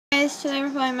guys, today we're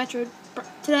playing Metroid.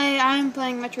 Today I'm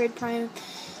playing Metroid Prime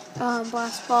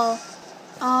Blast Ball.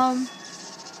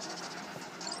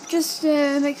 Just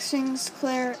to make things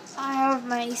clear, I have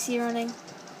my AC running.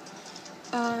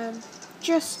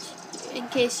 Just in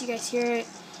case you guys hear it,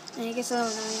 and it gets a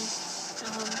little annoying.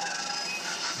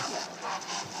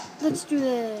 Let's do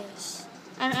this.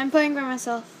 I'm playing by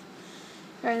myself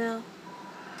right now.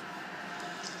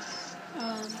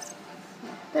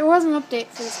 There was an update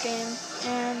for this game,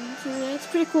 and it's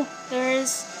pretty cool. There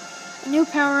is a new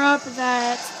power-up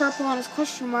that's purple on its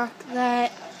question mark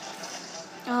that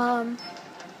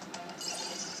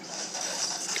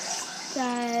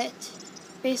that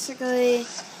basically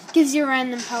gives you a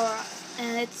random power-up,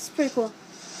 and it's pretty cool.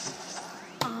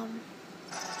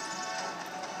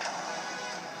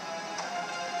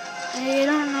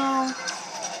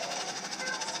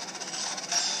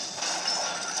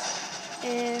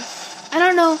 I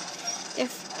don't know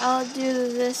if I'll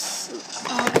do this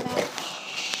match.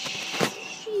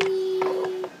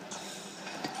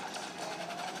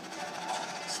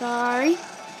 Sorry.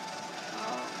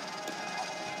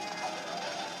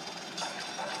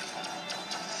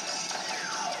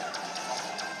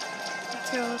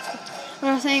 What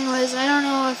I was saying was, I don't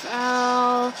know if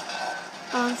I'll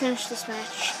finish this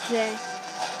match today.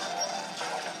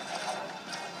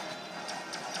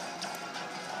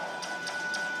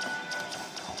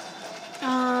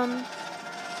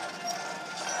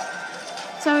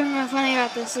 Something really funny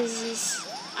about this is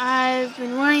I've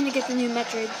been wanting to get the new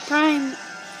Metroid Prime.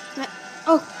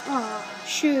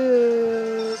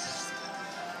 Shoot!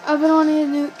 I've been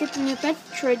wanting to get the new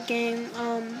Metroid game,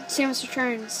 Samus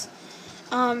Returns.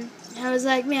 I was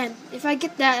like, man, if I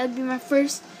get that, it'd be my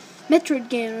first Metroid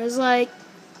game. It was like,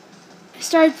 I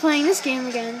started playing this game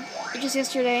again, just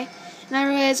yesterday, and I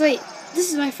realized, wait,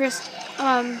 this is my first,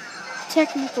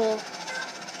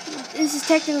 this is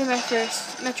technically my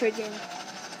first Metroid game.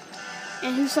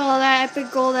 And who saw that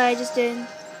epic goal that I just did?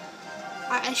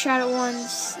 I shot it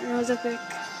once, and it was epic.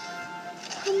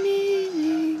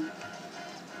 Amazing.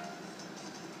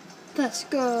 Let's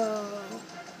go.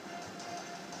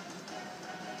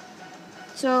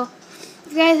 So,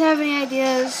 if you guys have any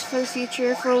ideas for the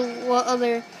future, for what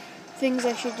other things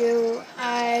I should do,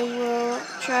 I will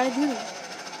try to do them.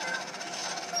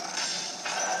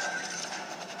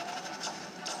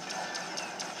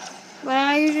 What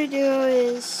I usually do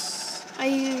is, I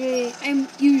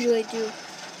usually do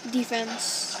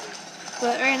defense,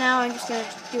 but right now I'm just gonna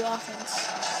do offense.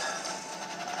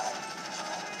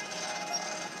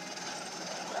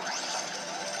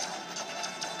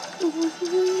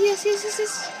 Yes.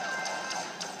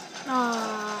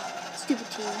 Stupid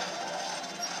team.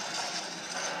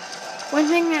 One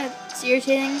thing that's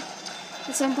irritating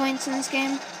at some points in this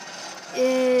game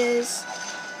is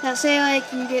that, say,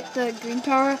 like, you get the green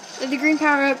power. The green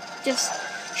power up just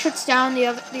shuts down the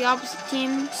opposite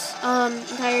team's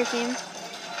entire team,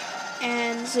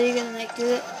 and so you can like do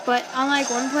it. But unlike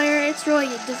one player, it's really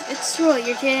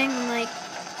irritating when like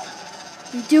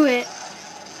you do it,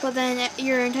 but then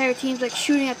your entire team's like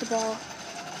shooting at the ball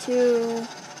to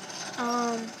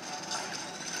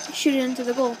shoot it into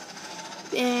the goal,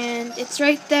 and it's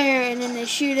right there, and then they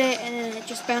shoot it, and then it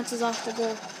just bounces off the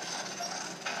goal.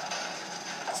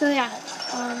 So yeah,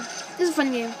 this is a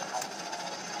fun game.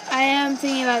 I am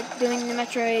thinking about doing the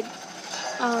Metroid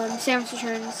Samus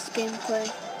Returns gameplay.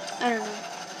 I don't know.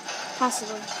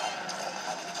 Possibly.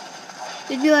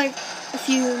 It'd be like a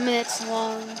few minutes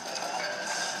long.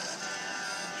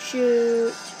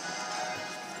 Shoot.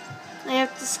 I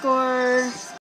have to score